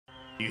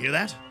You hear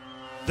that?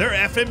 There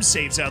are FM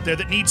saves out there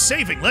that need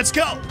saving. Let's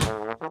go!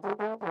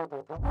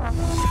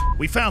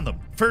 We found them.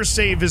 First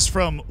save is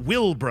from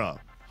Wilbra.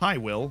 Hi,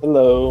 Will.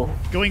 Hello.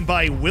 Going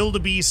by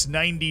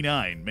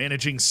Wildebeest99,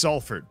 managing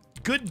Salford.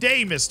 Good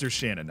day, Mr.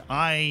 Shannon.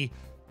 I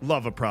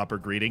love a proper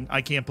greeting.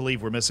 I can't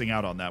believe we're missing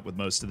out on that with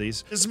most of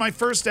these. This is my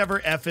first ever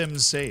FM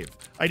save.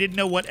 I didn't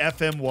know what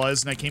FM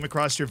was, and I came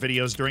across your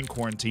videos during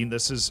quarantine.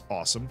 This is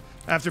awesome.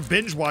 After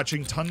binge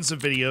watching tons of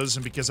videos,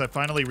 and because I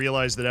finally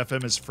realized that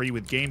FM is free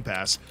with Game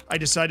Pass, I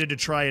decided to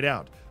try it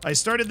out. I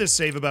started this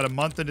save about a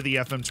month into the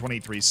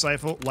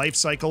FM23 life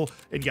cycle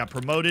and got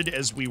promoted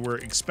as we were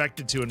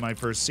expected to in my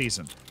first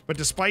season. But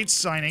despite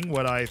signing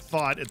what I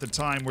thought at the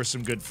time were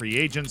some good free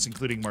agents,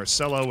 including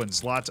Marcelo and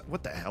Zlatan,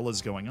 what the hell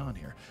is going on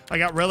here? I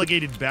got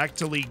relegated back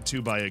to League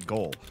 2 by a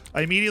goal.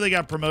 I immediately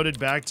got promoted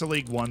back to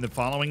League 1 the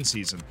following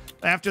season.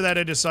 After that,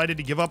 I decided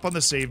to give up on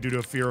the save due to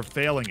a fear of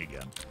failing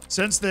again.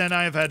 Since then,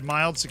 I have had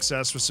mild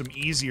success with some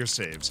easier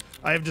saves.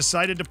 I have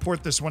decided to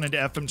port this one into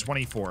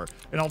FM24,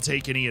 and I'll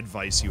take any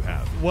advice you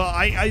have. Well,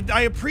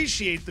 I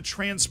appreciate the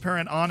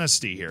transparent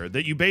honesty here,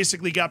 that you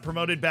basically got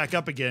promoted back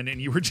up again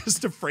and you were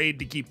just afraid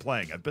to keep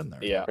playing. I've been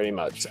there. Yeah, pretty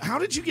much. So how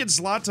did you get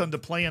Zlatan to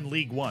play in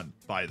League 1,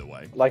 by the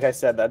way? Like I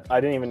said, that I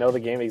didn't even know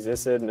the game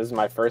existed, and this is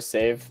my first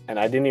save, and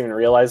I didn't even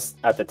realize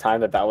at the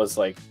time that was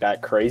like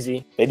that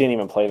crazy. They didn't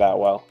even play that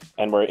well,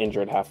 and were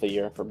injured half the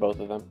year for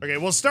both of them. Okay,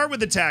 we'll start with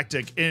the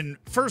tactic, and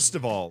first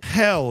of all,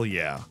 hell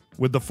yeah,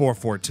 with the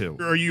 4-4-2.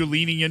 Are you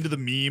leaning into the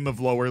meme of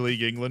lower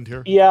league England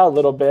here? Yeah, a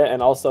little bit,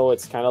 and also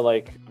it's kind of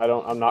like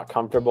I'm not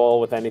comfortable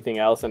with anything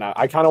else, and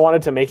I kind of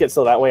wanted to make it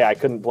so that way I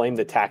couldn't blame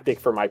the tactic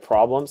for my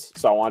problems.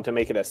 So I wanted to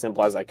make it as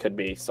simple as I could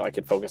be, so I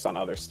could focus on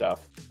other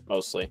stuff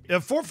mostly.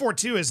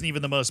 4-4-2 isn't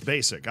even the most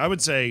basic. I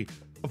would say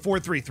a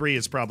 4-3-3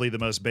 is probably the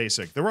most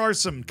basic. There are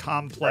some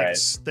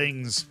complex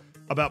things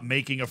about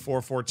making a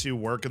 4-4-2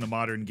 work in the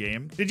modern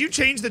game. Did you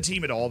change the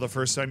team at all the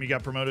first time you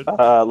got promoted?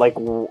 Like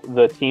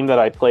the team that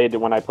I played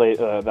when I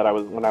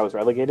was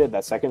relegated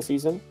that second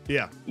season.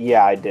 Yeah.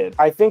 Yeah, I did.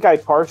 I think I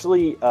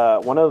partially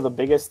one of the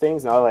biggest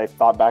things now that I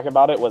thought back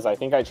about it was I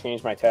think I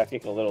changed my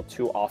tactic a little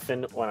too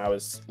often when I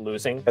was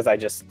losing because I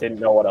just didn't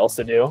know what else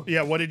to do.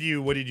 Yeah. What did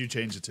you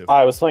change it to?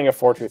 I was playing a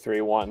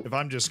 4-2-3-1. If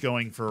I'm just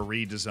going for a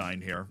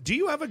redesign here, do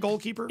you have a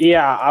goalkeeper?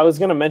 Yeah, I was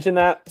gonna mention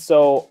that.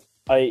 So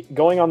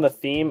going on the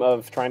theme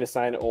of trying to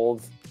sign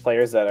old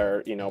players that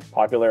are,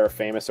 popular or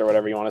famous or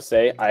whatever you want to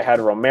say, I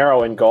had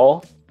Romero in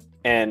goal.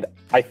 And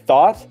I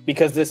thought,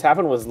 because this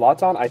happened with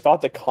Zlatan, I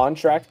thought the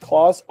contract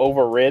clause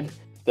overrid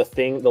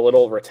the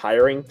little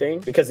retiring thing,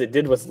 because it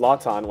did with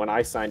Zlatan when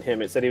I signed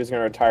him. It said he was going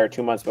to retire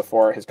 2 months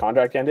before his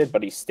contract ended,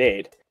 but he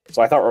stayed.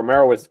 So I thought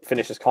Romero would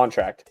finish his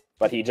contract,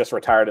 but he just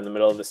retired in the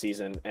middle of the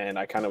season, and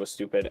I kind of was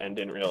stupid and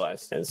didn't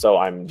realize. And so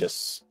I'm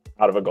just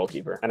out of a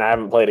goalkeeper. And I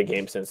haven't played a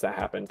game since that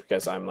happened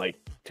because I'm like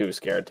too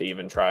scared to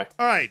even try.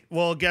 All right.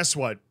 Well, guess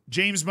what?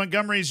 James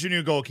Montgomery is your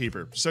new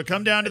goalkeeper. So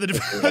come down to the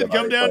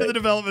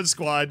development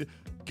squad.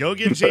 Go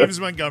get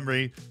James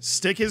Montgomery.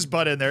 Stick his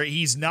butt in there.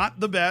 He's not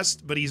the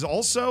best, but he's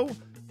also,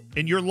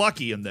 and you're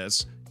lucky in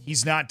this,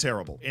 he's not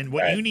terrible. And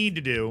what you need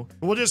to do,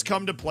 we'll just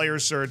come to player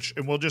search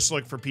and we'll just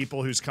look for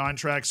people whose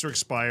contracts are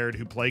expired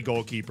who play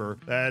goalkeeper.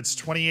 That's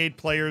 28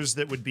 players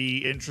that would be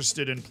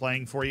interested in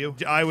playing for you.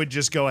 I would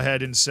just go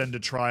ahead and send a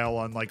trial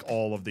on like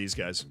all of these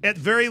guys. At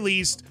very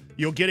least,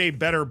 you'll get a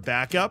better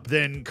backup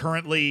than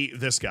currently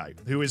this guy,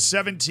 who is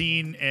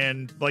 17,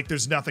 and like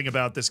there's nothing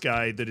about this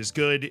guy that is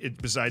good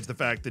besides the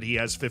fact that he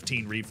has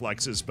 15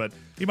 reflexes, but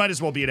he might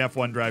as well be an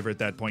F1 driver at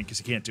that point because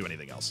he can't do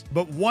anything else.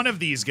 But one of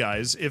these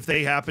guys, if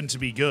they happen to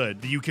be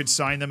good, you could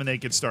sign them and they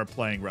could start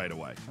playing right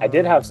away. I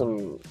did have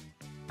some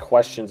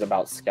questions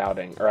about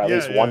scouting, or at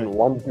least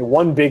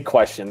one big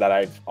question that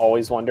I've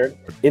always wondered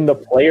in the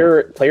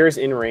players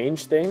in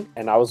range thing,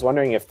 and I was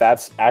wondering if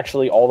that's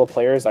actually all the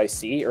players I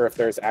see, or if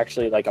there's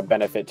actually like a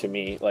benefit to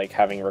me like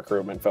having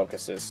recruitment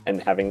focuses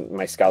and having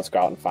my scouts go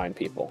out and find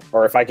people,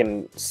 or if I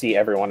can see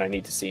everyone I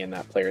need to see in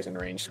that players in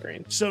range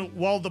screen. So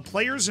while the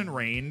players in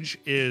range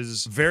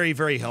is very,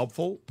 very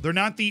helpful, they're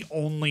not the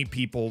only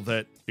people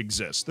that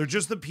exist. They're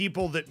just the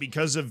people that,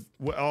 because of,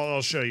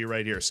 I'll show you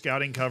right here,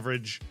 scouting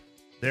coverage.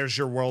 There's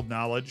your world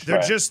knowledge. They're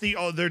just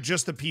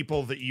the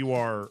people that you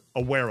are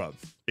aware of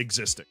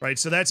existing, right?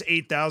 So that's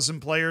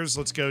 8,000 players.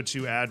 Let's go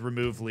to add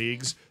remove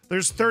leagues.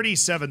 There's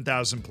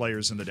 37,000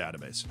 players in the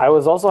database. I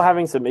was also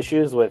having some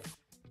issues with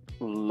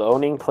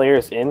loaning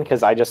players in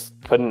because I just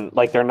couldn't,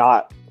 like, they're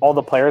not all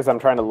the players I'm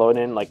trying to load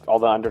in, like all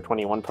the under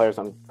 21 players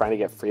I'm trying to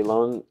get free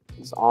loans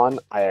on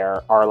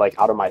are like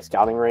out of my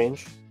scouting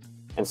range.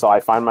 And so I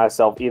find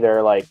myself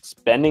either like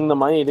spending the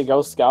money to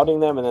go scouting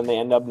them and then they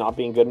end up not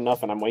being good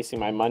enough and I'm wasting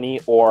my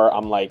money, or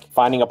I'm like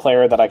finding a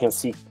player that I can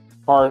see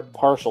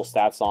partial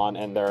stats on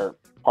and they're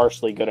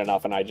partially good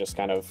enough and I just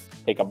kind of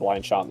take a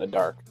blind shot in the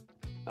dark.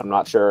 I'm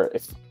not sure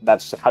if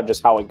that's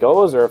just how it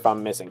goes or if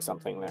I'm missing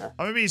something there.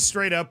 I'm gonna be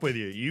straight up with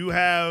you. You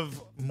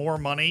have more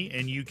money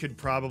and you could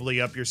probably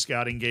up your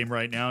scouting game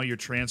right now. Your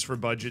transfer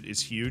budget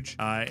is huge,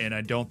 and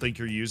I don't think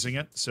you're using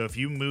it. So if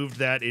you moved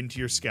that into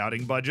your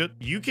scouting budget,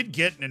 you could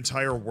get an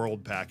entire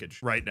world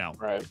package right now.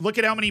 Right. Look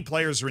at how many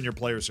players are in your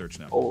player search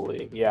now.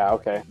 Holy, yeah,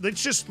 okay.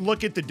 Let's just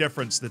look at the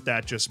difference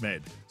that just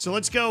made. So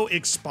let's go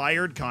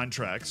expired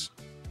contracts,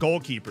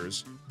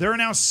 goalkeepers. There are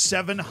now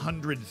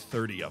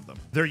 730 of them.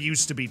 There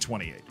used to be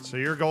 28. So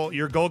your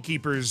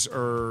goalkeepers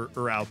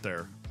are out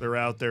there. They're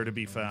out there to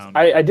be found.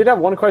 I did have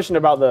one question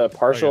about the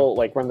partial,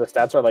 like when the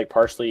stats are like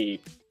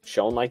partially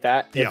shown like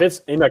that. Yeah. If it's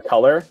in a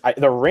color,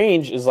 the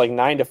range is like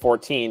 9 to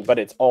 14, but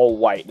it's all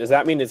white. Does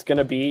that mean it's going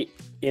to be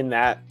in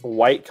that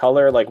white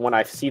color, like when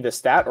I see the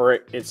stat, or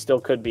it still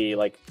could be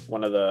like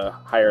one of the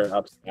higher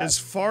up stats? As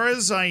far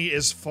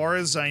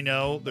as I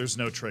know, there's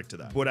no trick to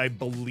that. What I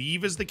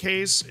believe is the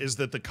case is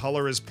that the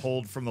color is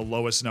pulled from the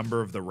lowest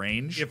number of the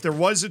range. If there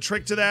was a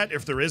trick to that,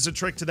 if there is a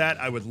trick to that,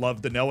 I would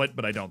love to know it,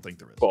 but I don't think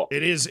there is. Cool.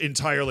 It is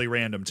entirely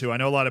random too. I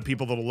know a lot of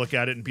people that'll look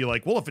at it and be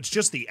like, well, if it's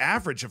just the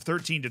average of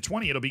 13 to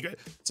 20, it'll be good.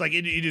 It's like,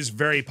 it is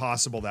very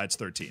possible that's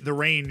 13. The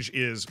range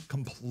is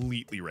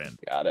completely random.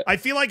 Got it. I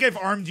feel like I've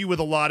armed you with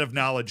a lot of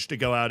knowledge to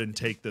go out and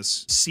take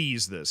this,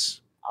 seize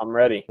this. I'm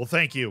ready. Well,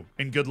 thank you,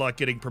 and good luck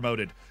getting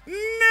promoted.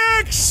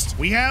 Next,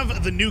 we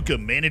have the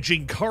Nukem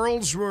managing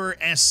Karlsruhe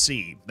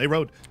SC. They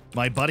wrote,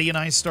 my buddy and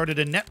I started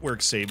a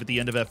network save at the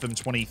end of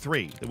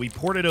FM23 that we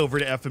ported over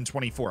to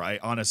FM24. I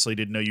honestly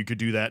didn't know you could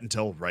do that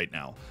until right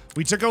now.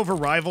 We took over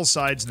rival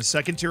sides in the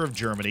second tier of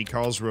Germany,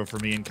 Karlsruhe for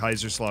me and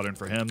Kaiserslautern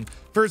for him.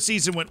 First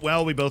season went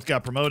well, we both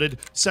got promoted.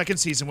 Second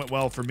season went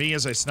well for me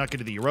as I snuck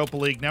into the Europa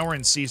League. Now we're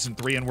in season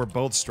 3 and we're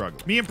both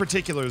struggling. Me in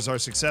particular, as our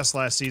success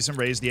last season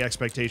raised the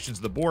expectations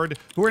of the board,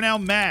 who are now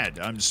mad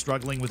I'm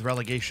struggling with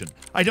relegation.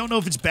 I don't know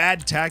if it's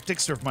bad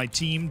tactics or if my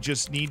team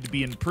just need to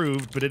be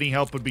improved, but any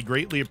help would be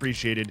greatly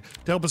appreciated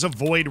to help us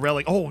avoid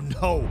oh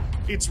no,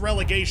 it's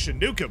relegation.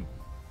 Nukem,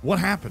 what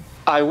happened?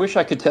 I wish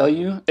I could tell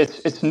you.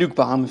 It's Nuke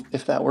Bomb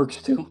if that works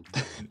too.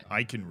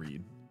 I can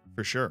read,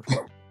 for sure.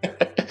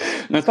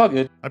 No, it's all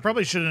good. I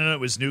probably should have known it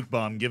was Nuke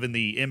Bomb given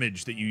the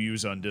image that you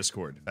use on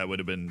Discord. That would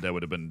have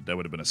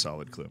been a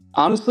solid clue.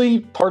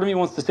 Honestly, part of me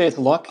wants to say it's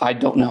luck. I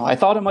don't know. I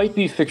thought it might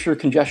be fixture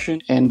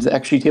congestion, and the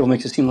XG table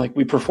makes it seem like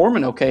we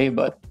performing okay,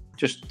 but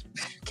just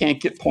can't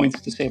get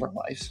points to save our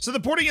lives. So the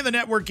porting of the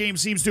network game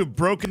seems to have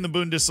broken the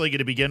Bundesliga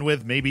to begin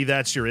with. Maybe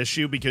that's your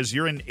issue because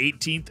you're in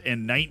 18th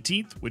and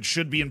 19th, which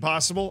should be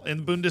impossible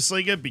in the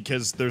Bundesliga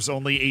because there's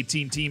only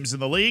 18 teams in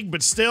the league,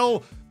 but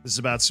still, this is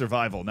about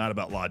survival, not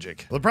about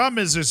logic. Well, the problem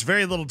is there's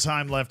very little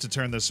time left to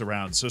turn this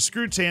around. So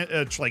screw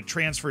like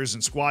transfers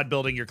and squad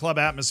building. Your club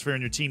atmosphere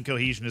and your team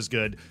cohesion is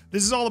good.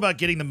 This is all about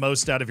getting the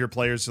most out of your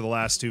players for the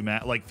last few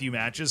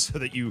matches so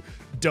that you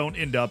don't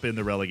end up in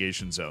the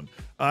relegation zone.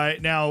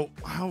 Now,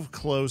 how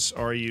close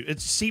are you?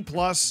 It's C+.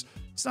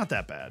 It's not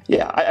that bad.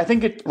 Yeah, I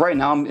think right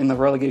now I'm in the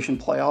relegation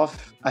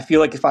playoff. I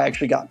feel like if I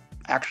actually got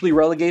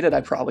relegated,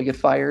 I'd probably get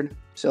fired.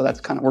 So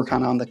we're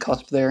kind of on the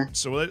cusp there.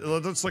 So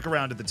let's look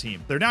around at the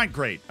team. They're not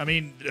great. I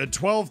mean,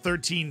 12,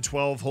 13,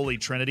 12 Holy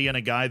Trinity and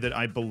a guy that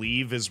I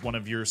believe is one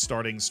of your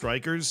starting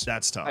strikers.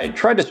 That's tough. I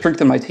tried to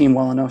strengthen my team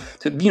well enough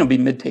to, be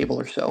mid-table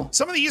or so.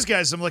 Some of these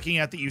guys I'm looking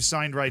at that you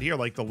signed right here,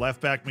 like the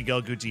left back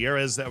Miguel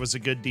Gutierrez, that was a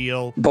good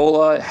deal.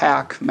 Bola,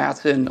 Hack,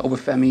 Matson,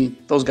 Obafemi,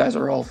 those guys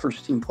are all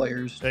first team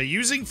players.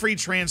 Using free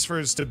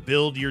transfers to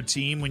build your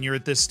team when you're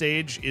at this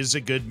stage is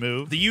a good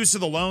move. The use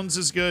of the loans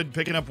is good.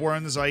 Picking up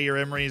Warren Zaire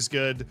Emery is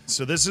good.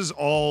 So this is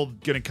all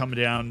going to come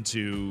down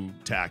to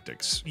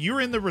tactics.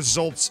 You're in the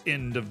results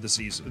end of the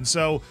season. And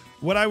so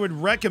what I would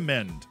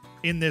recommend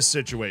in this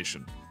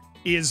situation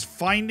is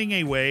finding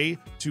a way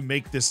to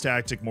make this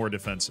tactic more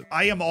defensive.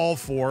 I am all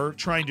for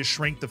trying to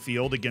shrink the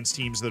field against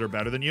teams that are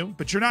better than you,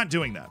 but you're not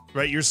doing that,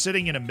 right? You're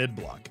sitting in a mid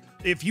block.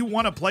 If you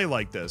want to play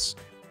like this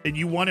and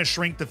you want to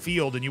shrink the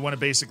field and you want to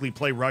basically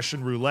play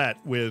Russian roulette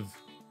with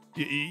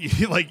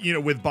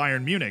with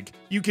Bayern Munich,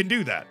 you can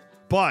do that.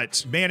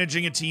 But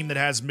managing a team that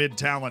has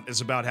mid-talent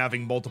is about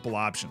having multiple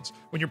options.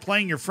 When you're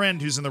playing your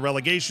friend who's in the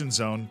relegation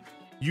zone,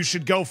 you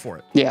should go for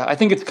it. Yeah, I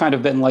think it's kind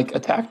of been like a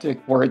tactic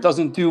where it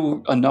doesn't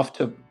do enough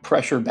to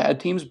pressure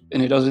bad teams,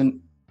 and it doesn't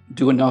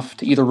do enough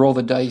to either roll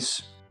the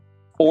dice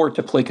or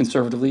to play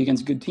conservatively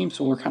against good teams,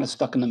 so we're kind of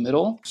stuck in the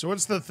middle. So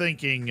what's the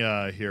thinking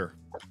here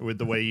with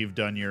the way you've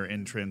done your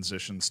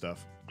in-transition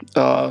stuff?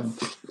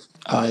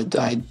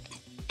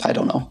 I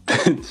don't know.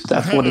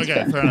 That's what it's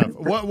okay, been. fair enough.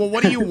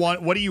 What do you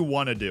want? What do you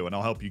want to do? And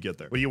I'll help you get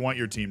there. What do you want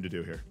your team to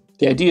do here?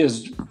 The idea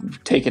is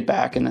take it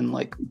back and then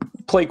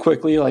play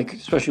quickly,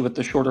 especially with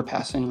the shorter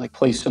passing,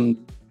 play some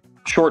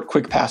short,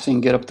 quick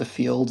passing, get up the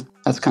field.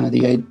 That's kind of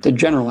the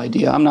general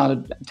idea. I'm not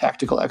a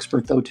tactical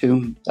expert though,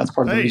 too. That's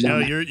part of the reason. No,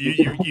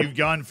 you've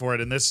gone for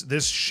it, and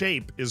this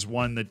shape is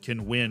one that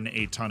can win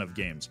a ton of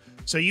games.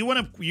 So you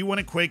want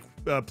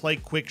to play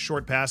quick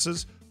short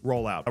passes.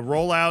 rollout. A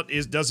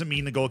rollout doesn't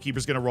mean the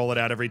goalkeeper's going to roll it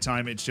out every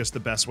time. It's just the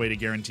best way to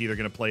guarantee they're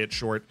going to play it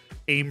short.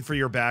 Aim for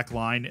your back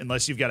line.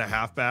 Unless you've got a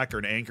halfback or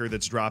an anchor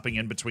that's dropping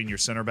in between your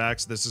center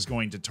backs, this is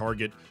going to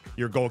target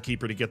your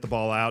goalkeeper to get the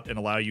ball out and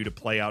allow you to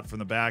play out from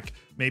the back.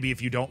 Maybe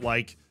if you don't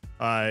like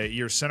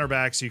your center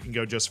backs, you can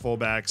go just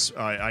fullbacks.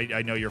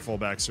 I know your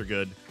fullbacks are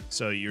good,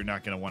 so you're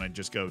not going to want to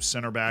just go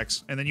center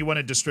backs. And then you want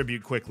to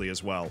distribute quickly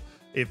as well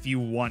if you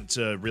want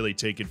to really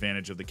take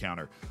advantage of the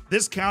counter.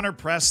 This counter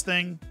press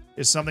thing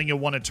is something you'll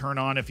want to turn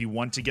on if you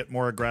want to get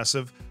more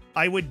aggressive.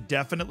 I would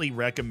definitely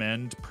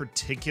recommend,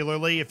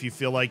 particularly if you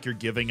feel like you're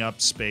giving up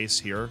space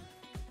here,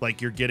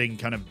 like you're getting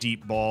kind of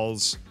deep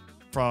balls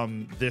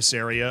from this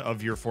area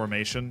of your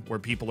formation where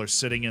people are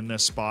sitting in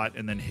this spot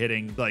and then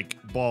hitting like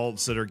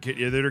balls that are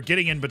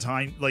getting in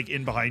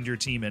behind your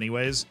team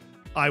anyways.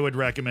 I would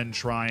recommend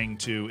trying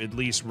to at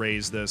least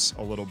raise this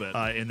a little bit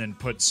and then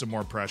put some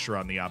more pressure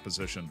on the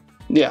opposition.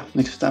 Yeah,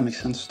 that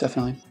makes sense,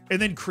 definitely.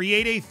 And then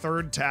create a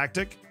third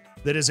tactic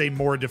that is a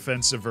more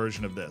defensive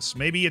version of this.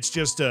 Maybe it's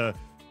just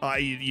I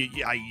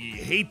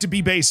hate to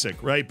be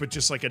basic, right? But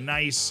just like a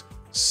nice,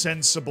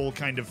 sensible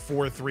kind of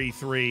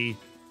 4-3-3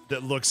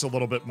 that looks a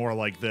little bit more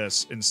like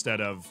this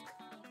instead of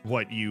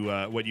what you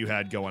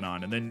had going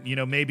on. And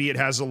then, maybe it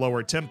has a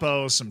lower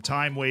tempo, some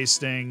time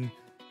wasting.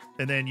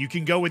 And then you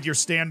can go with your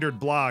standard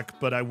block,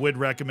 but I would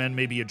recommend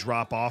maybe a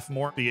drop off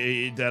more.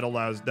 That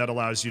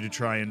allows you to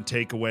try and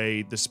take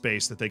away the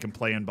space that they can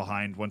play in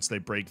behind once they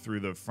break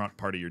through the front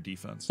part of your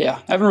defense.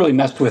 Yeah, I haven't really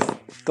messed with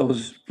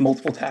those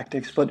multiple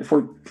tactics, but if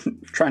we're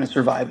trying to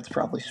survive, it's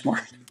probably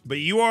smart. But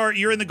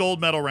you're in the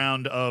gold medal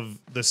round of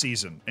the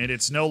season, and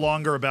it's no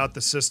longer about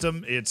the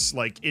system. It's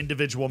like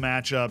individual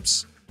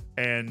matchups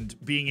and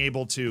being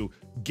able to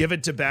give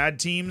it to bad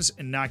teams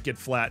and not get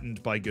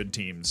flattened by good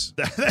teams.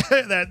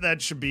 That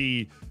should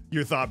be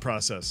your thought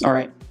process. All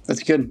right,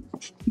 that's good.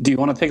 Do you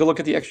want to take a look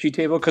at the XG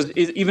table? Because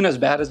even as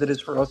bad as it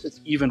is for us, it's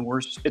even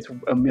worse. It's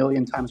a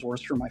million times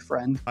worse for my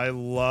friend. I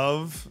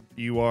love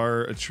you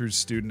are a true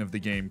student of the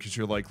game because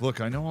you're like,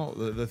 look, I know all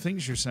the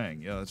things you're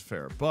saying. Yeah, that's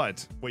fair.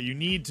 But what you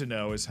need to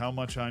know is how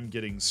much I'm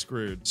getting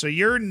screwed. So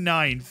you're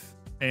 9th.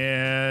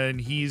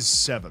 And he's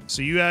 7th.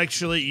 So you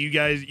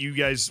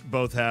guys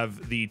both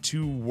have the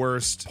 2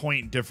 worst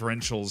point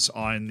differentials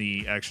on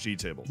the XG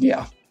table.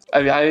 Yeah.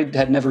 I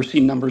had never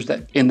seen numbers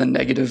that in the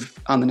negative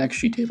on the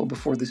XG table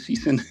before this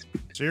season.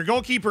 So your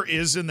goalkeeper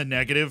is in the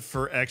negative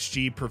for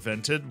XG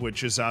prevented,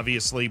 which is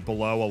obviously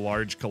below a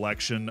large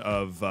collection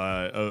of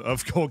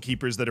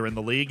goalkeepers that are in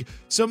the league.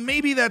 So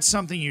maybe that's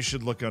something you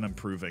should look on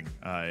improving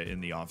in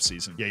the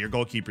offseason. Yeah, your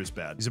goalkeeper's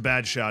bad. He's a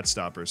bad shot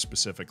stopper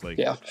specifically.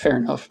 Yeah, fair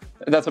enough.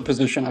 That's a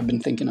position I've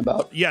been thinking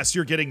about. Yes,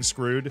 you're getting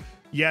screwed.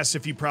 Yes,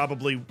 if you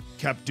probably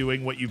kept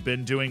doing what you've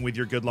been doing with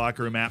your good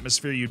locker room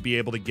atmosphere, you'd be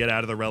able to get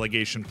out of the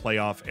relegation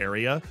playoff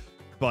area.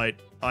 But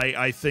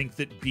I think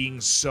that being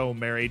so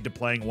married to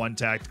playing one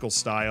tactical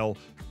style,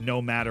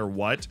 no matter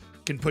what,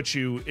 can put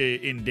you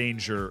in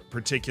danger,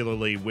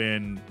 particularly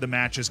when the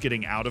match is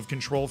getting out of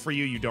control for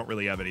you. You don't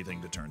really have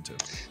anything to turn to.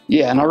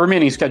 Yeah, and our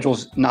remaining schedule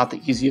is not the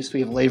easiest.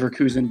 We have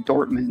Leverkusen,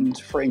 Dortmund,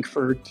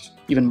 Frankfurt.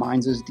 Even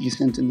Mainz is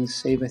decent in this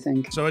save, I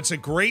think. So it's a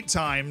great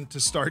time to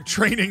start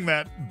training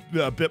that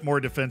bit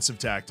more defensive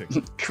tactic.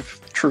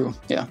 True.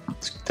 Yeah,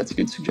 that's a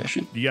good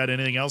suggestion. You got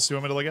anything else you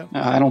want me to look at?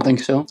 I don't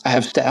think so. I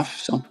have staff,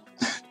 so...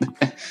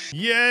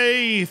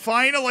 Yay!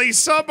 Finally,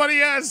 somebody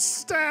has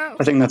staff.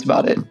 I think that's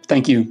about it.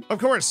 Thank you. Of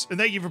course, and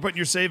thank you for putting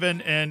your save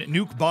in. And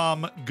Nuke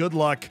Bomb, good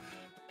luck.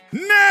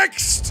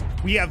 Next,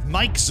 we have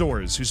Mike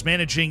Zors, who's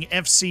managing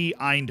FC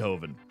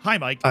Eindhoven. Hi,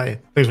 Mike. Hi.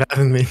 Thanks for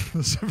having me.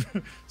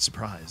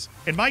 Surprise.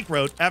 And Mike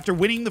wrote, after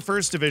winning the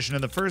first division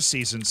in the first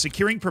season,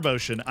 securing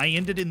promotion, I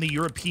ended in the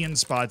European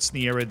spots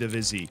in the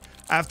Eredivisie.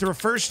 After a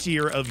first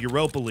year of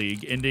Europa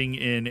League, ending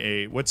in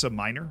a, what's a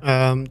minor?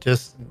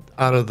 Just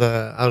out of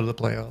the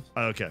playoffs.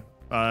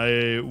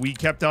 Okay. We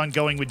kept on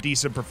going with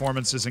decent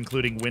performances,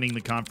 including winning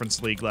the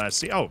Conference League last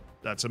season. Oh,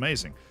 that's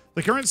amazing.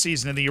 The current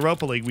season in the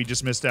Europa League, we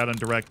just missed out on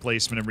direct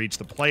placement and reached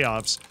the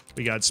playoffs.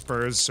 We got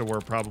Spurs, so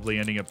we're probably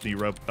ending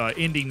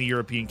the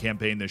European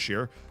campaign this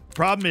year.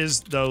 Problem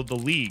is, though, the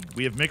league.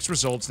 We have mixed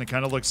results, and it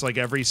kind of looks like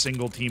every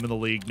single team in the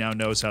league now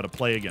knows how to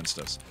play against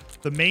us.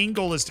 The main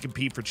goal is to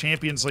compete for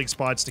Champions League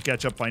spots to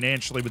catch up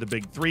financially with the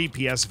big three,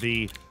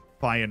 PSV,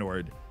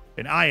 Feyenoord,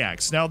 and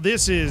Ajax. Now,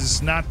 this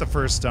is not the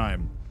first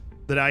time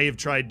that I have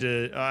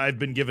I've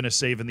been given a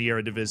save in the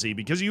Eredivisie,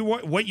 because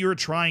what you're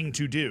trying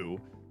to do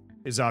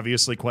is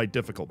obviously quite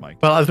difficult, Mike.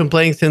 Well, I've been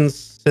playing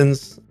since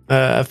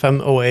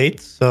FM 08,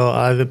 so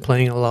I've been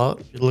playing a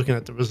lot. You're looking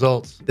at the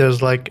results.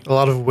 There's like a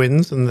lot of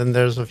wins, and then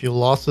there's a few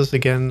losses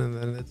again, and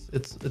then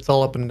it's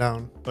all up and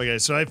down. Okay,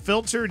 so I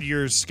filtered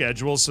your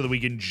schedule so that we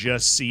can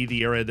just see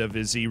the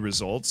Eredivisie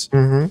results.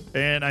 Mm-hmm.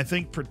 And I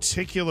think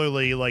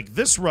particularly, like,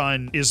 this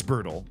run is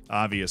brutal,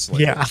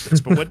 obviously. Yeah.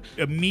 But what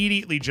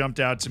immediately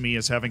jumped out to me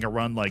is having a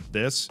run like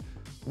this,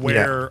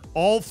 where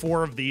all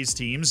 4 of these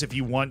teams, if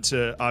you want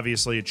to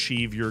obviously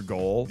achieve your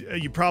goal,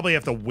 you probably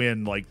have to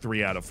win like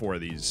 3 out of 4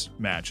 of these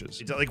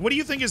matches. Like, what do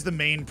you think is the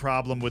main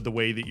problem with the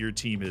way that your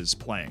team is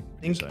playing? I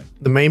think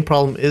the main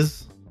problem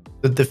is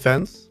the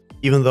defense,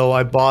 even though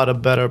I bought a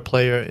better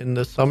player in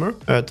the summer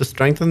to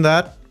strengthen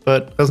that,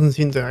 but doesn't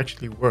seem to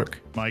actually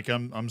work. Mike,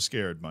 I'm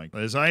scared, Mike.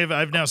 As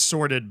I've now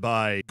sorted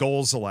by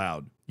goals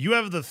allowed. You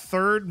have the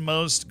third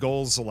most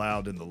goals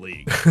allowed in the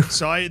league.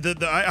 So I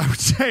would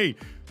say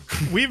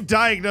we've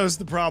diagnosed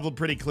the problem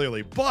pretty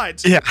clearly,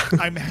 but Yeah.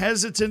 I'm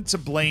hesitant to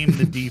blame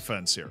the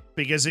defense here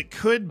because it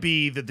could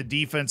be that the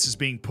defense is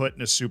being put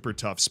in a super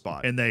tough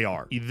spot, and they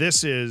are.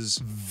 This is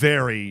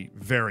very,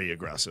 very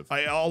aggressive.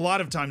 A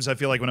lot of times I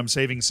feel like when I'm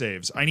saving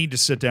saves, I need to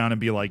sit down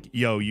and be like,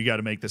 yo, you got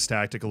to make this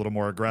tactic a little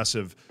more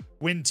aggressive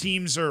when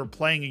teams are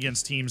playing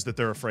against teams that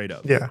they're afraid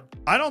of. Yeah.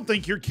 I don't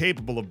think you're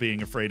capable of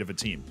being afraid of a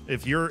team.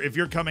 If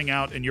you're coming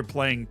out and you're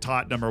playing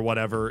Tottenham or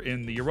whatever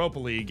in the Europa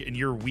League and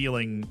you're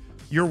wheeling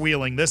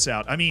this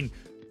out. I mean,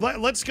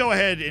 let's go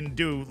ahead and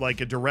do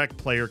like a direct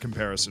player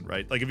comparison,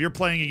 right? Like if you're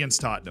playing against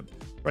Tottenham,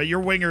 right?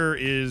 Your winger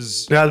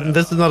is... Yeah,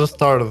 this is not a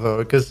starter though,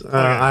 because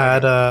I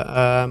had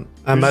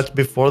a match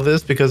before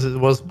this because it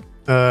was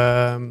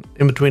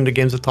in between the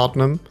games of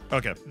Tottenham.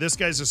 Okay, this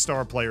guy's a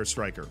star player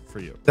striker for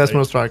you. That's right?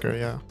 my striker,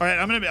 yeah. All right,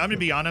 I'm gonna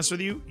be honest with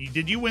you.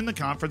 Did you win the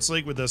conference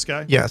league with this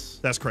guy? Yes.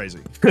 That's crazy,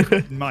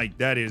 Mike.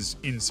 That is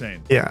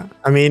insane. Yeah,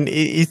 I mean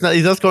he's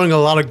not scoring a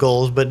lot of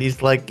goals, but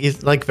he's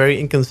like very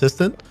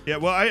inconsistent. Yeah,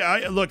 well,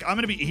 I look.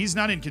 He's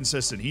not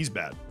inconsistent. He's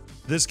bad.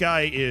 This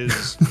guy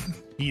is.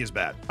 He is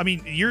bad. I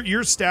mean,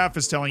 your staff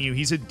is telling you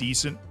he's a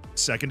decent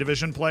second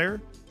division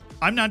player.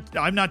 I'm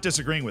not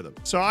disagreeing with him.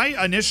 So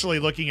I initially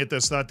looking at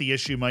this thought the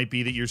issue might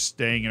be that you're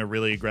staying in a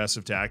really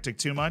aggressive tactic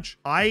too much.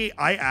 I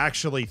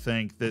actually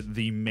think that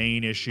the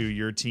main issue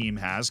your team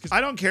has, because I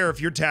don't care if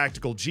you're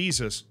tactical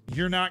Jesus,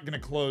 you're not going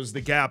to close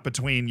the gap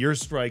between your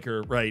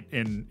striker, right,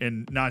 and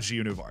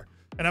Naji Unuvar.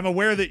 And I'm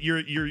aware that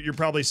you're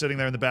probably sitting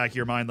there in the back of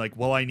your mind like,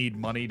 well, I need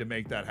money to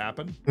make that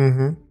happen.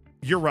 Mm-hmm.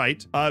 You're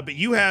right. But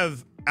you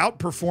have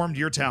outperformed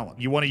your talent.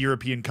 You won a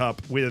European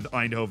Cup with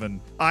Eindhoven.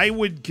 I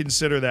would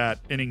consider that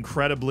an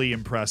incredibly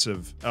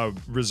impressive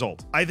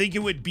result. I think it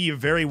would be a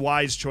very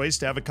wise choice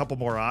to have a couple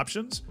more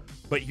options,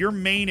 but your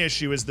main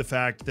issue is the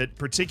fact that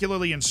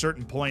particularly in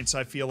certain points,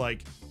 I feel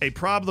like a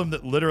problem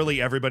that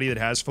literally everybody that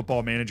has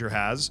Football Manager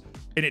has,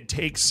 and it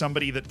takes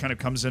somebody that kind of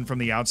comes in from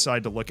the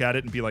outside to look at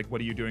it and be like, what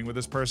are you doing with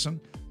this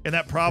person? And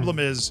that problem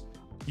is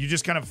you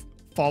just kind of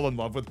fall in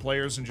love with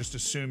players and just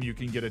assume you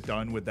can get it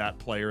done with that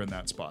player in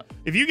that spot.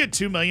 If you get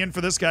 $2 million for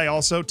this guy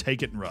also,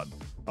 take it and run.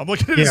 I'm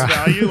looking at his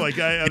value. Like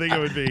I think it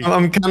would be.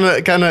 I'm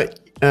kind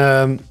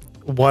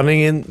of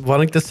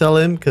wanting to sell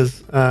him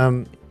because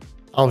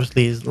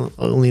obviously he's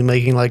only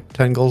making like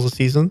 10 goals a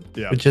season,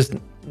 which is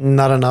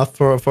not enough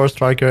for a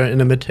striker in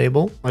the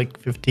mid-table. Like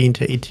 15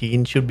 to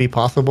 18 should be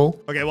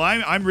possible. Okay, well,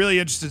 I'm really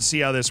interested to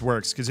see how this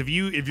works because if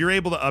you're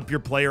able to up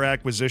your player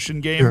acquisition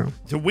game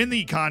to win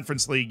the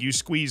conference league, you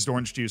squeezed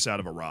orange juice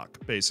out of a rock,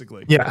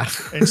 basically. Yeah,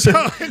 and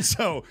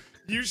so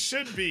you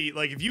should be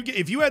like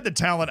if you had the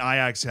talent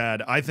Ajax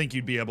had, I think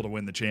you'd be able to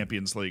win the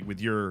Champions League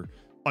with your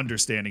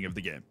understanding of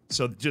the game.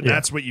 So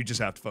that's what you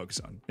just have to focus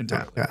on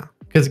entirely. Yeah.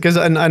 Because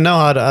I know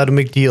how to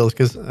make deals.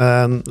 Because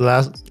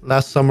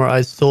last summer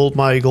I sold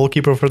my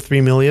goalkeeper for 3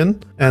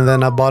 million, and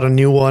then I bought a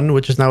new one,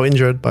 which is now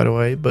injured, by the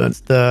way. But it's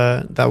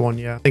that one,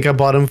 yeah. I think I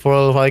bought him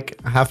for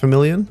like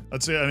 500,000.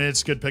 That's it. I mean,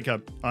 it's a good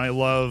pickup. I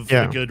love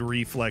a good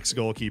reflex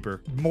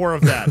goalkeeper. More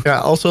of that.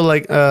 Yeah. Also,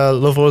 like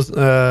Zovranek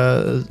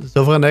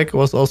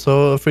was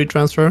also a free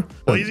transfer.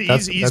 Well,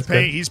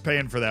 he's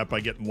paying for that by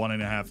getting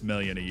 $1.5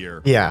 million a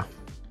year. Yeah.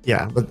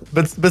 Yeah,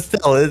 but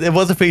still, it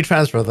was a free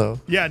transfer,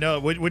 though. Yeah, no,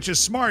 which is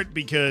smart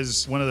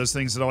because one of those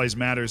things that always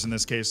matters in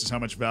this case is how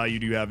much value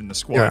do you have in the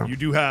squad. Yeah. You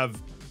do have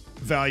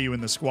value in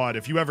the squad.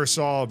 If you ever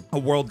saw a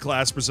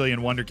world-class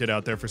Brazilian wonder kid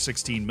out there for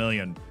 16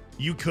 million,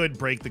 you could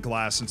break the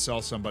glass and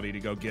sell somebody to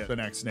go get the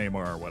next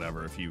Neymar or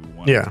whatever if you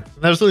want. Yeah,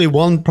 there's only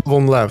one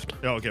problem left.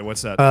 Oh, okay,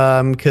 what's that?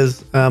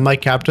 Because my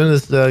captain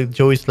is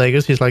Joey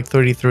Slagers. He's like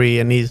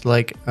 33, and he's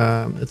like,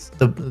 it's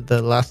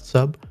the last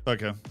sub.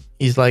 Okay.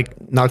 He's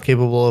like not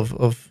capable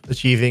of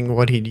achieving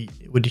what he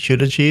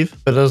should achieve.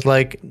 But there's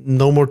like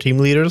no more team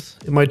leaders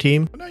in my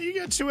team. No, you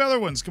got 2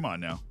 other ones. Come on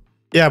now.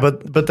 Yeah,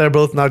 but they're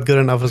both not good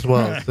enough as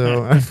well.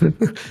 So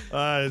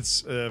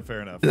it's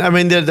fair enough. I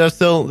mean, there's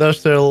still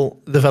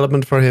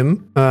development for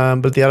him.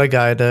 But the other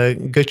guy, the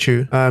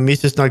Guchu,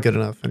 he's just not good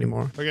enough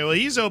anymore. Okay, well,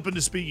 he's open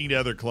to speaking to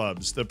other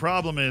clubs. The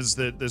problem is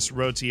that this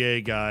Rotier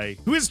guy,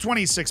 who is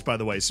 26 by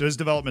the way, so his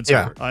development's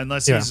over,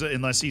 unless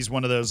he's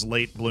one of those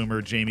late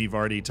bloomer Jamie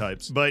Vardy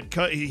types. But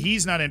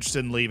he's not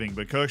interested in leaving.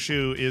 But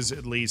Guchu is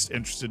at least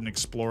interested in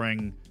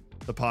exploring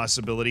the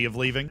possibility of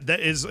leaving.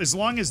 That is, as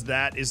long as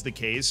that is the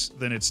case,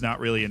 then it's not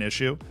really an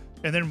issue.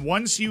 And then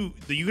once you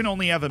can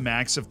only have a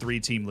max of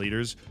 3 team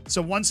leaders.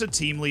 So once a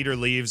team leader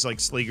leaves, like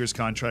Sleeger's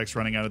contract's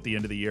running out at the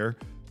end of the year,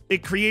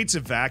 it creates a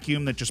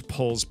vacuum that just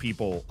pulls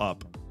people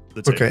up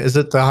the table. Okay, is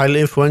it the highly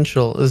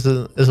influential? Is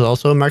it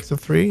also a max of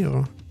 3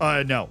 or?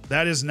 No,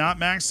 that is not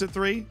maxed at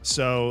 3.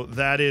 So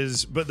that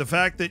is, but the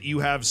fact that you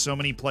have so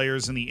many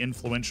players in the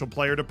influential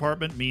player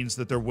department means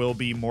that there will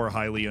be more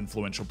highly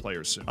influential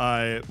players soon.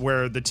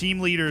 Where the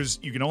team leaders,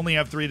 you can only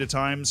have 3 at a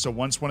time. So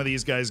once one of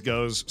these guys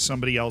goes,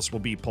 somebody else will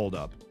be pulled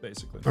up,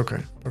 basically. Okay,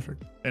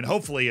 perfect. And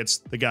hopefully it's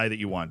the guy that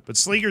you want. But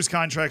Sleeger's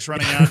contract's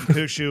running out.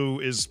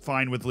 Kushu is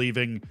fine with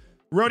leaving.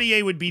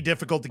 Rodier would be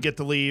difficult to get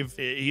to leave.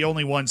 He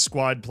only wants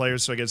squad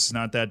players, so I guess it's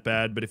not that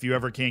bad. But if you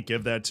ever can't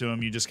give that to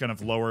him, you just kind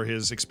of lower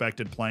his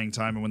expected playing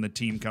time. And when the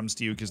team comes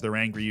to you because they're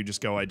angry, you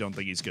just go, I don't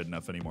think he's good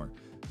enough anymore.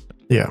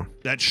 Yeah.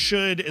 That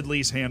should at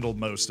least handle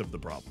most of the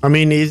problem. I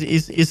mean,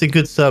 he's a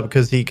good sub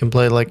because he can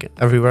play like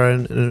everywhere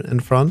in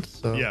front.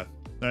 So. Yeah.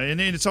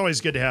 And it's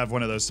always good to have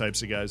one of those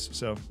types of guys.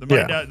 So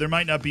there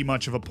might not be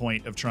much of a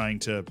point of trying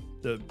to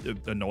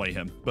annoy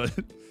him, but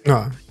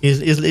no,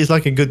 he's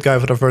like a good guy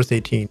for the first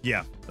 18.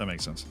 Yeah, that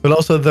makes sense. But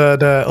also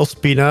the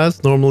Ospina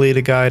is normally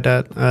the guy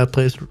that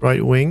plays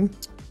right wing.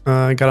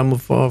 Got him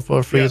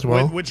for free as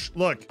well. Which,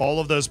 look, all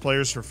of those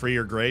players for free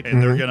are great,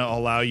 and they're going to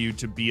allow you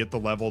to be at the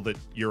level that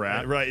you're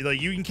at. Right?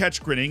 Like you can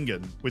catch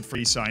Groningen with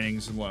free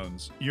signings and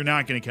loans. You're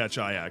not going to catch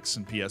Ajax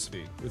and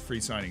PSV with free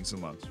signings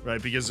and loans,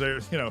 right? Because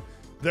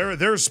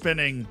they're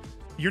spending.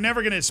 You're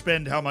never going to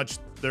spend how much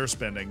they're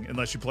spending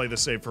unless you play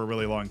this safe for a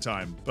really long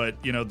time.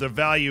 But the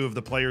value of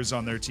the players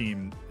on their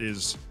team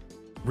is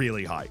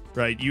really high,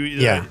 right?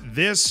 I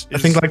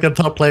think like the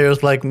top player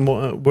is like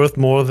worth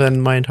more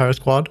than my entire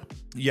squad.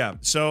 Yeah,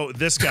 so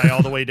this guy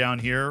all the way down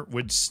here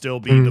would still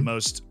be the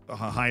most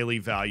highly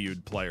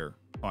valued player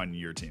on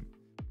your team.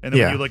 And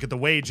then when you look at the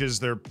wages,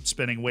 they're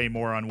spending way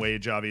more on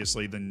wage,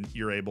 obviously, than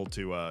you're able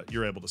to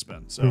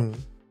spend. So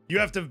you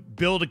have to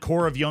build a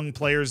core of young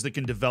players that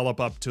can develop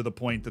up to the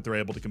point that they're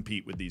able to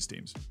compete with these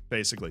teams.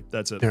 Basically,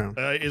 that's it. Yeah.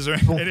 Is there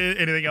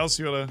anything else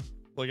you want to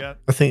look at?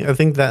 I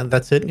think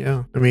that's it.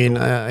 Yeah. I mean,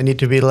 I need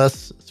to be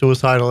less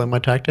suicidal in my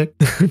tactic.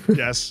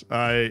 Yes.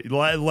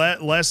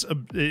 Less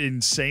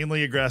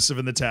insanely aggressive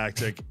in the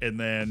tactic, and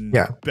then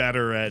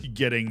better at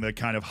getting the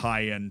kind of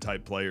high-end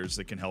type players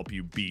that can help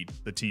you beat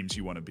the teams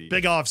you want to beat.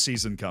 Big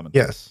off-season coming.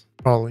 Yes.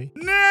 Probably.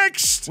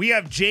 Next, we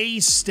have Jay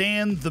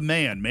Stan the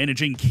Man,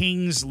 managing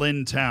Kings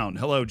Lynn Town.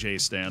 Hello, Jay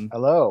Stan.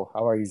 Hello.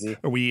 How are you, Z?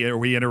 Are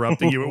we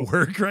interrupting you at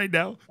work right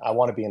now? I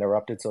want to be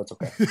interrupted, so it's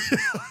okay.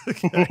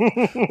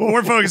 Okay. Well,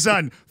 we're focused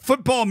on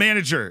football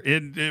manager.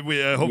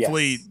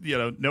 Hopefully,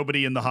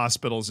 nobody in the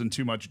hospital is in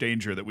too much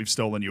danger that we've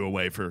stolen you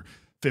away for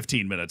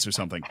 15 minutes or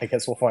something. I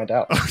guess we'll find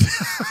out.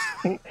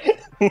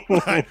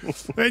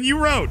 And you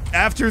wrote,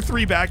 after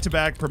 3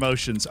 back-to-back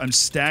promotions, I'm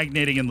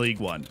stagnating in League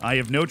One. I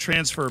have no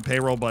transfer or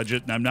payroll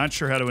budget, and I'm not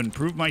sure how to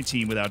improve my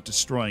team without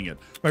destroying it.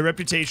 My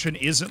reputation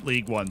isn't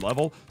League One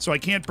level, so I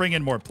can't bring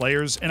in more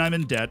players, and I'm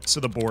in debt, so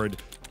the board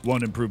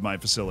won't improve my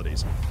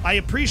facilities. I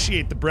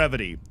appreciate the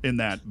brevity in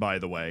that, by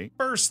the way.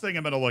 First thing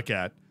I'm going to look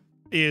at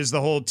is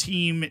the whole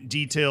team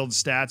detailed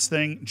stats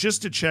thing,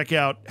 just to check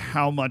out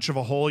how much of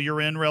a hole you're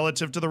in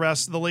relative to the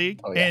rest of the league.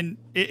 Oh, yeah. And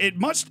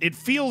it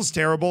feels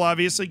terrible,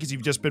 obviously, because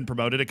you've just been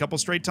promoted a couple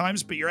straight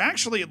times, but you're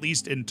actually at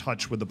least in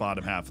touch with the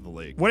bottom half of the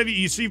league. What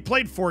have so you've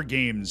played 4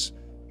 games,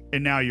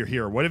 and now you're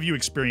here. What have you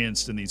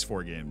experienced in these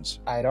 4 games?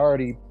 I'd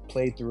already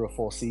played through a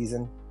full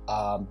season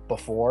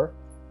before,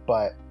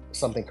 but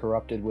something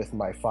corrupted with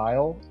my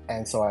file,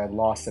 and so I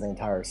lost an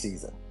entire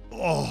season.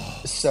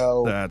 Oh,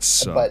 so that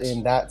sucks. But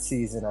in that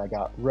season, I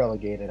got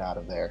relegated out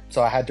of there,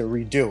 so I had to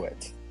redo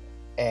it.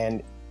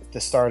 And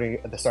the start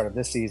of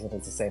this season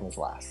is the same as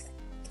last.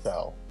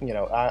 So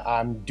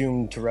I'm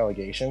doomed to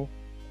relegation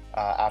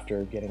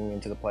after getting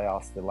into the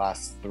playoffs the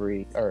last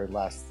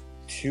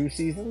 2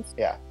 seasons.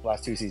 Yeah,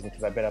 last 2 seasons,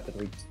 because I've been up in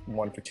League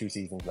One for 2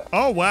 seasons now.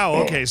 Oh wow,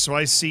 okay. So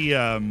I see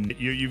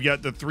you've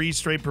got the 3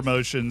 straight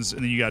promotions,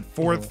 and then you got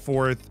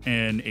 4th,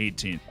 and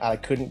 18th. I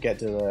couldn't get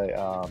to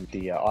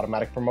the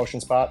automatic promotion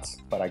spots,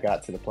 but I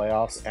got to the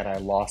playoffs, and I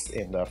lost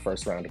in the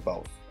first round of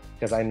both.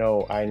 Because I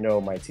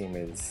know my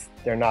team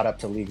they're not up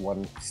to League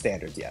One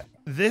standards yet.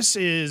 This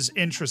is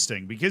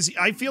interesting because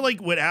I feel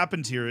like what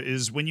happened here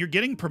is when you're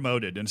getting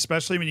promoted, and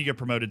especially when you get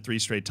promoted 3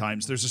 straight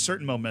times, there's a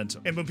certain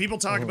momentum. And when people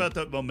talk about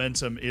that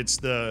momentum, it's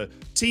the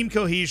team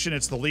cohesion,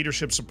 it's the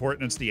leadership support,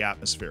 and it's the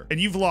atmosphere. And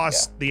you've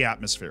lost the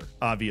atmosphere,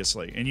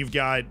 obviously. And you've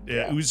got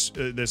this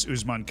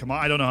Usman Kamara.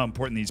 I don't know how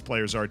important these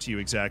players are to you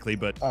exactly,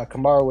 but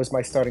Kamara was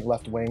my starting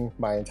left wing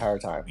my entire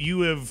time. You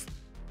have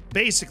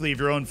basically of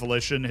your own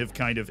volition have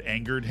kind of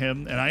angered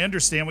him, and I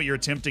understand what you're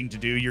attempting to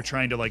do. You're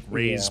trying to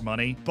raise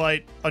money,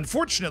 but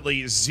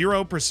unfortunately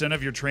 0%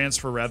 of your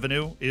transfer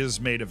revenue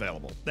is made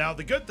available. Now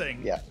the good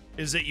thing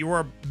is that you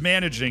are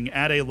managing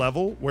at a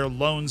level where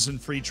loans and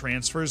free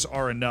transfers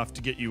are enough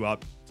to get you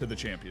up to the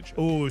championship.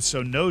 Oh,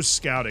 so no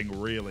scouting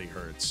really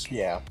hurts.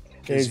 Yeah.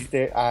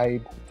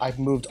 I've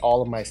moved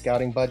all of my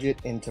scouting budget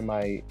into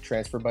my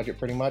transfer budget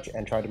pretty much,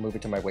 and tried to move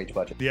it to my wage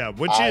budget. Yeah,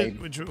 which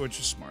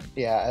is smart.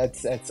 Yeah,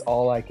 that's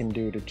all I can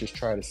do to just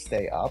try to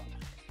stay up,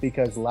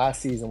 because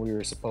last season we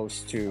were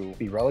supposed to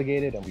be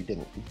relegated and we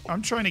didn't.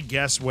 I'm trying to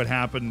guess what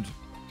happened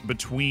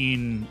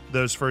between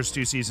those first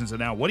 2 seasons and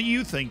now. What do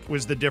you think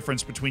was the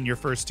difference between your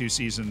first 2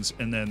 seasons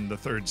and then the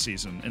 3rd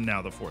season and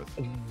now the 4th?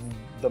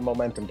 The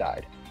momentum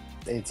died.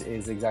 It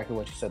is exactly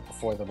what you said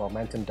before. The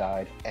momentum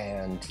died,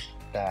 and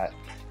that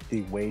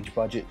the wage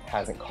budget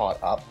hasn't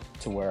caught up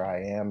to where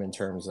I am in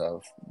terms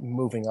of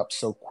moving up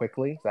so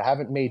quickly. I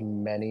haven't made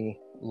many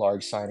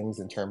large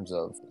signings in terms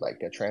of like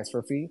a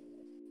transfer fee,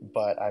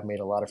 but I've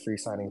made a lot of free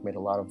signings, made a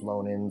lot of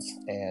loan-ins,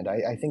 and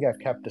I think I've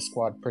kept the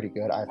squad pretty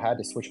good. I've had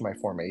to switch my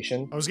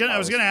formation. I was gonna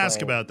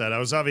ask about that. I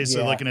was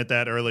obviously looking at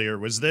that earlier.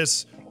 Was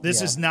this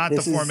is not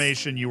the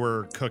formation you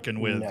were cooking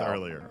with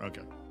earlier?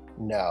 Okay.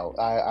 No,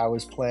 I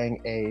was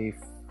playing a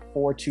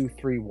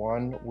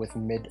 4-2-3-1 with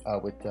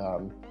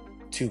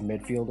 2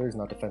 midfielders,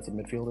 not defensive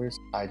midfielders.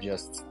 I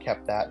just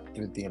kept that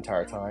through the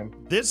entire time.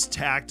 This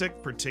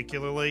tactic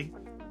particularly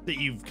that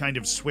you've kind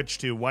of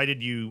switched to, why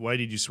did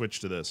you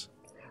switch to this?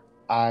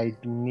 I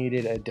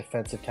needed a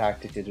defensive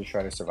tactic to just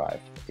try to survive,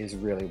 is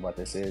really what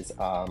this is.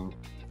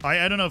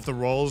 I don't know if the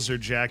roles are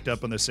jacked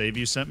up on the save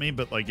you sent me,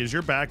 but like, is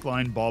your back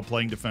line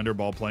ball-playing defender,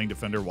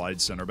 wide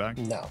center back?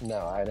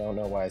 No, I don't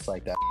know why it's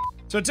like that.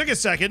 So it took a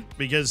second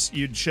because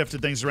you'd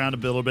shifted things around a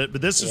little bit,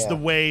 but this is the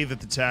way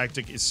that the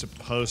tactic is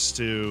supposed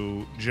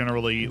to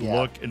generally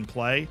look and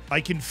play.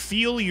 I can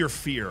feel your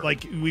fear.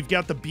 Like, we've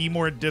got the be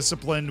more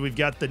disciplined, we've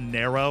got the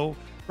narrow,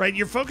 right?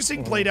 You're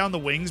focusing play down the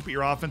wings, but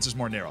your offense is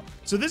more narrow.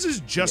 So this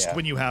is just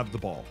when you have the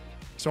ball.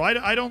 So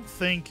I don't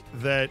think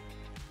that,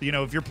 you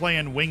know, if you're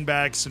playing wing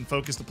backs and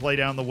focus the play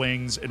down the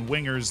wings and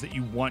wingers, that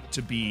you want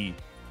to be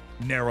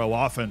narrow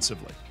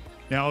offensively.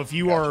 Now, if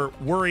you are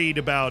worried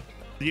about,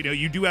 you know,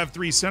 you do have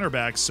 3 center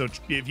backs, so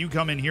if you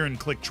come in here and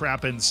click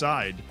trap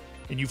inside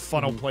and you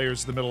funnel players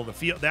to the middle of the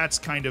field, that's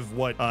kind of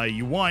what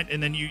you want.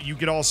 And then you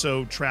could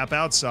also trap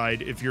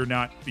outside if you're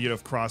not, you know,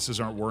 if crosses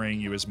aren't worrying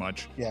you as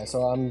much. Yeah,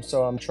 so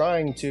I'm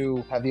trying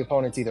to have the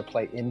opponents either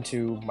play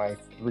into my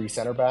 3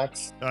 center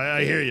backs.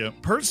 I hear you.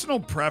 Personal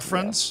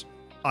preference.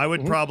 I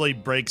would probably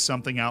break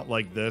something out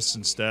like this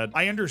instead.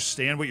 I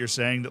understand what you're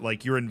saying, that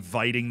like you're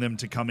inviting them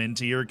to come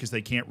into here because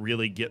they can't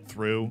really get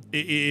through.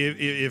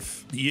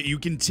 If you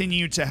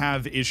continue to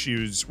have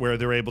issues where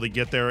they're able to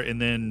get there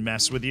and then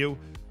mess with you,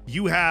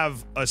 you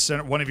have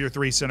one of your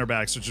 3 center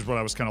backs, which is what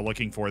I was kind of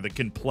looking for, that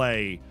can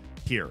play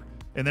here.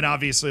 And then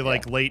obviously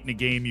like late in the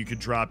game, you could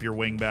drop your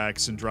wing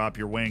backs and drop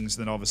your wings.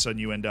 Then all of a sudden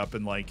you end up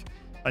in like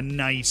a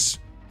nice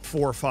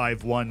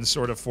 4-5-1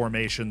 sort of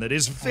formation that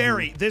is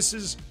this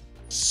is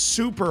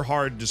super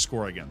hard to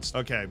score against.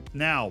 Okay,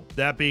 now,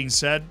 that being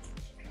said,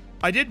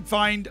 I did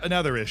find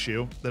another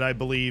issue that I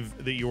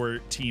believe that your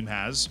team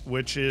has,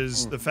 which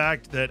is the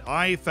fact that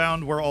I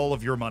found where all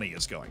of your money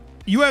is going.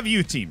 You have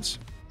youth teams,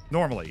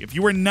 normally. If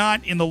you are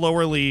not in the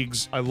lower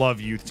leagues, I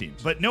love youth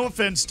teams. But no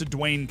offense to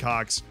Dwayne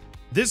Cox,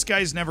 this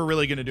guy's never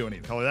really going to do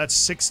anything. That's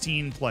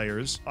 16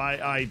 players.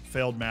 I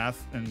failed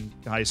math in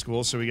high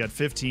school, so we got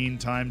 15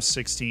 times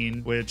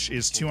 16, which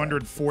is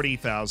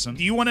 240,000.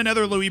 Do you want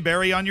another Louis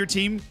Berry on your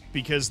team?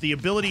 Because the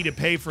ability to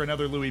pay for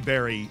another Louis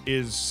Berry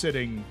is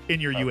sitting in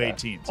your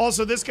U18s.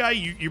 Also, this guy,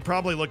 you're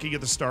probably looking at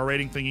the star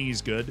rating thinking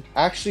he's good.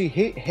 Actually,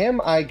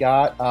 him I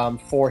got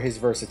for his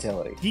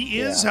versatility. He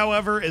is,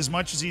 however, as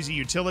much as he's a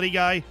utility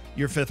guy,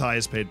 your 5th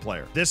highest paid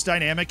player. This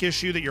dynamic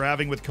issue that you're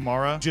having with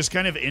Kamara just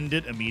kind of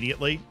ended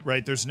immediately,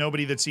 right? There's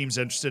nobody that seems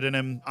interested in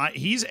him.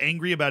 He's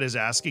angry about his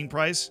asking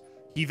price.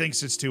 He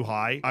thinks it's too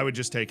high. I would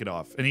just take it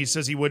off. And he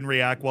says he wouldn't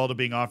react well to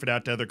being offered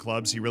out to other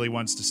clubs. He really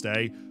wants to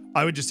stay.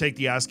 I would just take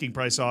the asking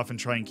price off and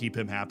try and keep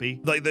him happy.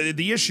 Like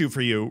the issue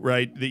for you,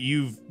 right, that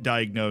you've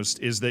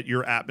diagnosed is that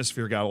your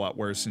atmosphere got a lot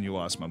worse and you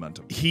lost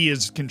momentum. He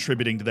is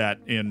contributing to that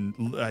in,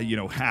 you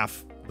know,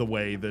 half the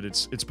way that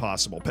it's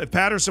possible. If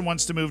Patterson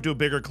wants to move to a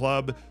bigger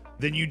club,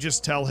 then you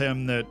just tell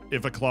him that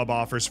if a club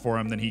offers for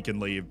him, then he can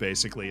leave,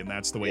 basically, and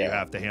that's the way you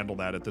have to handle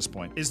that at this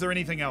point. Is there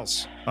anything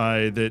else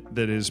that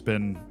has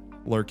been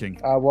lurking?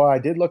 Well, I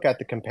did look at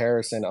the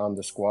comparison on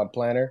the squad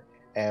planner,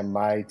 and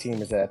my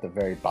team is at the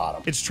very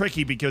bottom. It's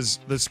tricky because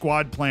the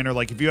squad planner,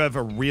 like if you have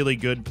a really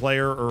good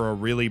player or a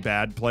really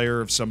bad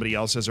player, if somebody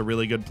else has a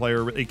really good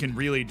player, it can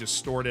really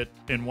distort it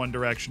in one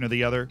direction or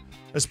the other,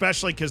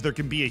 especially because there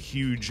can be a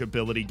huge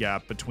ability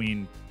gap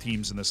between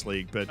teams in this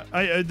league. But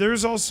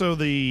there's also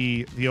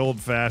the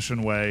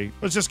old-fashioned way.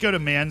 Let's just go to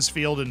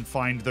Mansfield and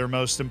find their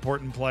most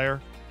important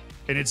player.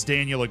 And it's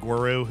Daniel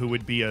Aguero, who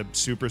would be a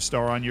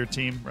superstar on your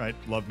team, right?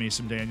 Love me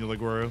some Daniel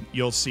Aguero.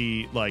 You'll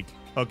see, like,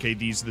 okay,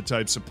 these are the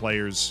types of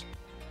players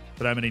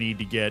that I'm going to need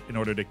to get in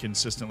order to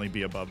consistently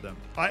be above them.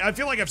 I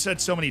feel like I've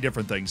said so many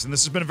different things, and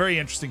this has been a very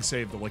interesting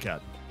save to look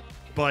at.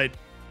 But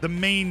the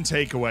main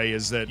takeaway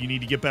is that you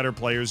need to get better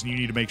players, and you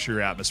need to make sure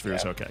your atmosphere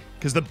is okay.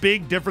 Because the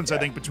big difference, I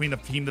think, between the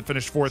team that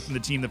finished 4th and the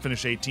team that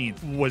finished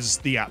 18th was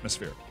the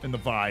atmosphere and the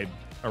vibe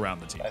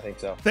around the team. I think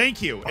so.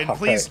 Thank you. And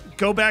please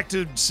go back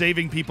to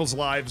saving people's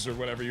lives or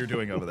whatever you're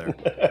doing over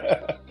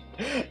there.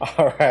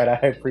 All right.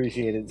 I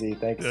appreciate it, Z.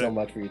 Thank you so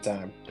much for your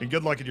time. And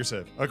good luck at your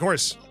save. Of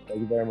course. Thank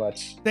you very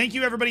much. Thank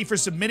you, everybody, for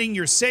submitting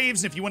your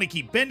saves. And if you want to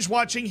keep binge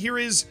watching, here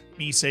is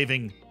me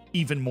saving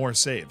even more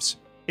saves.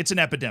 It's an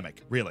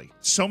epidemic, really.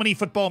 So many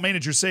Football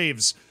Manager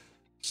saves.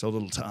 So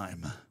little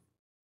time.